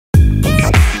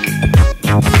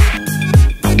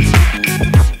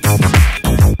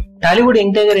Tollywood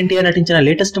young tiger NTR నటించిన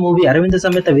latest movie Aravinda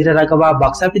Sametha Veeraraghava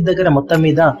box office దగ్గర మొత్తం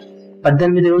మీద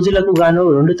 18 రోజులకు గాను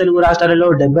 2 తెలుగు రాష్ట్రాలలో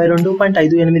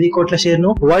 72.58 కోట్ల షేర్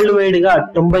ను వరల్డ్ వైడ్ గా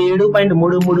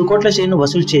 97.33 కోట్ల షేర్ ను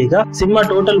వసూలు చేయగా సినిమా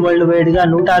టోటల్ వరల్డ్ వైడ్ గా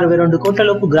 162 కోట్ల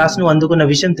లోపు గ్రాస్ ను అందుకున్న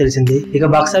విషయం తెలిసింది. ఇక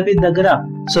బాక్సాఫీస్ దగ్గర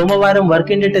సోమవారం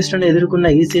వర్కింగ్ డే టెస్ట్ ను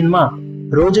ఎదుర్కొన్న ఈ సినిమా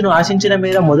రోజును ఆశించిన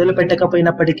మేర మొదలు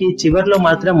పెట్టకపోయినప్పటికీ చివర్లో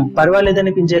మాత్రం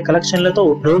పర్వాలేదనిపించే కలెక్షన్లతో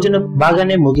రోజును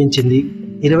బాగానే ముగించింది.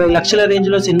 20 లక్షల రేంజ్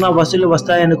లో సినిమా వసూళ్లు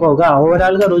వస్తాయనుకోగా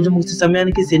ఓవరాల్ గా రోజు ముగిసే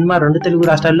సమయానికి సినిమా 2 తెలుగు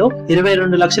రాష్ట్రాల్లో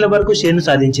 22 లక్షల వరకు షేర్ ను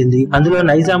సాధించింది. అందులో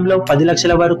నైజాం లో 10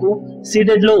 లక్షల వరకు,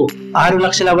 సీడెడ్ లో 6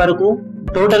 లక్షల వరకు,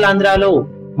 టోటల్ ఆంధ్రాలో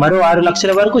మరో 6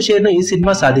 లక్షల వరకు షేర్ ను ఈ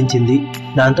సినిమా సాధించింది.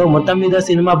 దాంతో మొత్తం మీద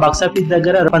సినిమా బాక్సాఫీస్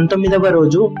దగ్గర 19వ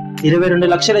రోజు 22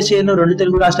 లక్షల షేర్ ను 2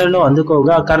 తెలుగు రాష్ట్రాల్లో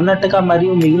అందుకోగా కర్ణాటక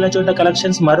మరియు మిగిలిన చోట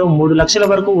కలెక్షన్స్ మరో 3 లక్షల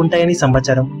వరకు ఉంటాయని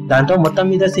సమాచారం. దాంతో మొత్తం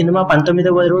మీద సినిమా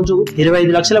 19వ రోజు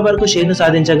 25 లక్షల వరకు షేర్ ను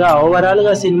సాధించగా ఓవరాల్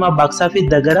గా సినిమా బాక్సాఫీస్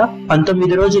దగ్గర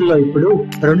 19 రోజుల్లో ఇప్పుడు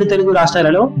 2 తెలుగు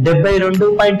రాష్ట్రాలలో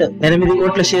 72.8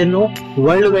 కోట్ల షేర్ ను,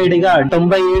 వరల్డ్ వైడ్ గా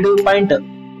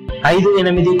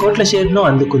 97.58 కోట్ల షేర్ ను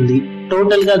అందుకుంది.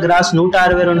 టోటల్ గా గ్రాస్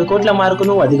 162 కోట్ల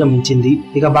మార్కును అధిగమించింది.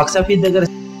 ఇక బాక్సాఫీస్ దగ్గర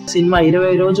సినిమా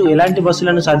 20 రోజు ఎలాంటి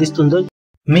వసూలను సాధిస్తుందో,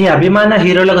 మీ అభిమాన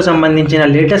హీరోలకు సంబంధించిన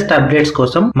లేటెస్ట్ అప్డేట్స్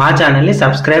కోసం మా ఛానల్ ని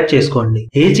సబ్స్క్రైబ్ చేసుకోండి.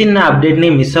 ఏ చిన్న అప్డేట్ ని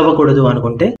మిస్ అవ్వకూడదు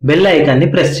అనుకుంటే బెల్ ఐకాన్ ని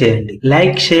ప్రెస్ చేయండి.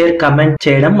 లైక్, షేర్, కమెంట్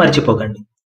చేయడం మర్చిపోకండి.